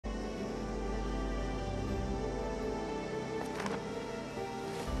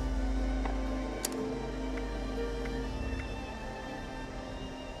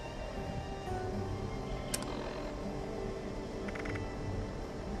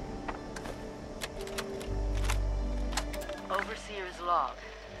Engineer's log,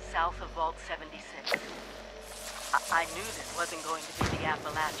 south of Vault 76. I knew this wasn't going to be the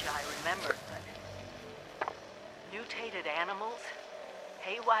Appalachia I remembered, but... mutated animals?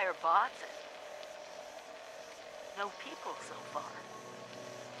 Haywire bots? No people so far.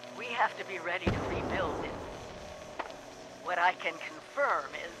 We have to be ready to rebuild it. What I can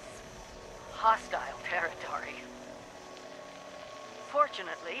confirm is hostile territory.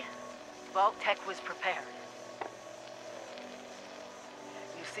 Fortunately, Vault Tech was prepared.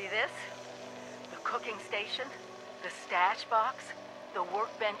 You see this? The cooking station, the stash box, the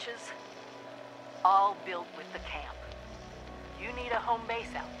workbenches, all built with the camp. You need a home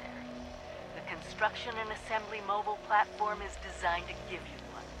base out there. The construction and assembly mobile platform is designed to give you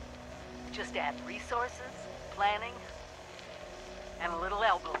one. Just add resources, planning, and a little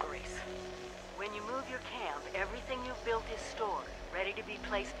elbow grease. When you move your camp, everything you've built is stored, ready to be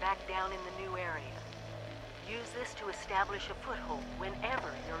placed back down in the new area. Use this to establish a foothold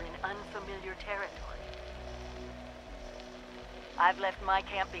whenever you're in unfamiliar territory. I've left my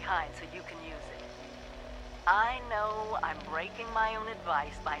camp behind so you can use it. I know I'm breaking my own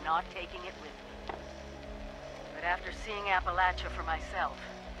advice by not taking it with me. But after seeing Appalachia for myself,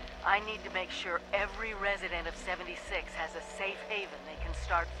 I need to make sure every resident of 76 has a safe haven they can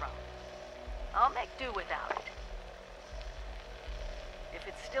start from. I'll make do without it. If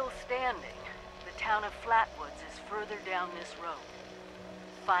it's still standing, the town of Flatwoods is further down this road.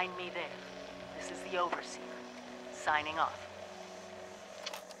 Find me there. This is the Overseer, signing off.